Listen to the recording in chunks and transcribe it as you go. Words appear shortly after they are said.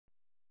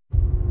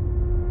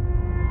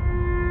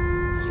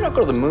don't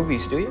go to the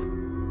movies, do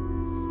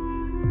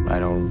you? I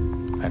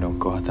don't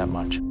go out that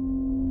much.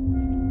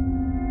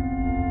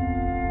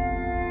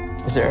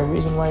 Is there a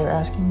reason why you're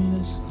asking me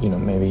this? You know,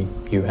 maybe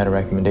you had a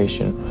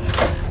recommendation.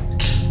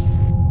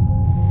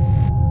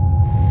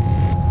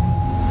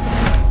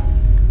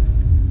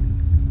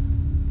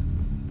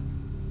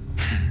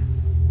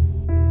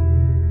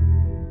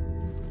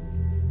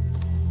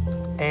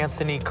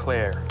 Anthony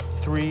Clare,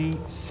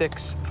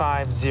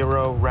 3650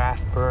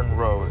 Rathburn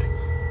Road.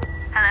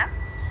 Hello?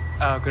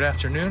 Good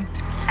afternoon.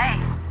 Hey.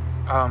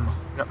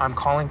 I'm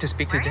calling to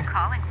speak Where to are you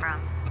calling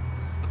from?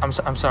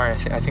 I'm sorry.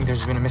 I think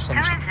there's been a Who is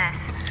misunderstanding.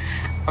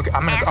 this? Okay,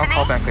 I'll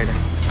call back later.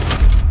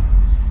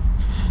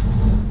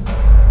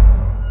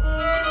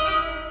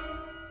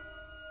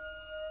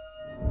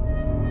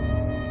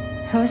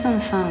 Who was on the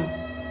phone?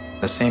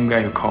 The same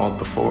guy who called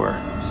before.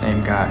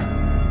 Same guy.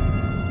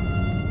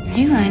 Are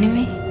you lying to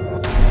me?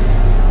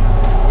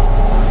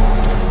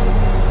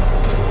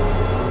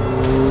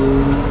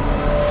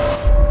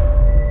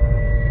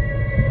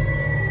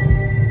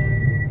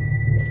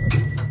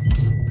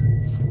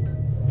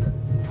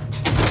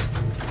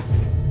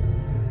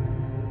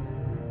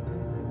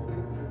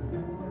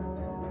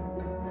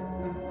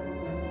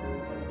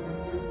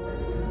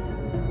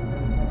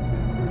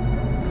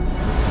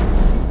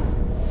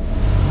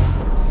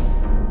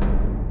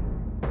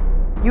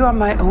 You are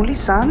my only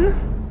son.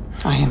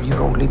 I am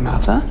your only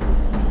mother.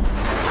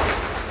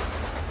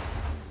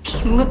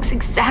 He looks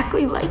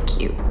exactly like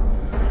you.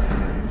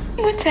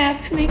 What's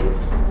happening?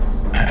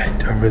 I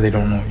really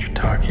don't know what you're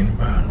talking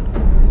about.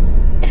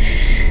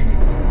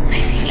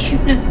 I think you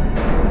know.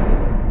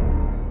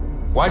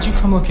 Why'd you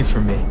come looking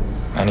for me?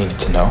 I needed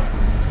to know.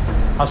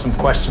 I have some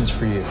questions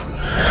for you.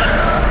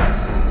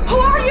 Who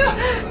are you?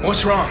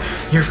 What's wrong?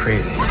 You're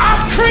crazy.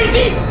 I'm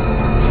crazy!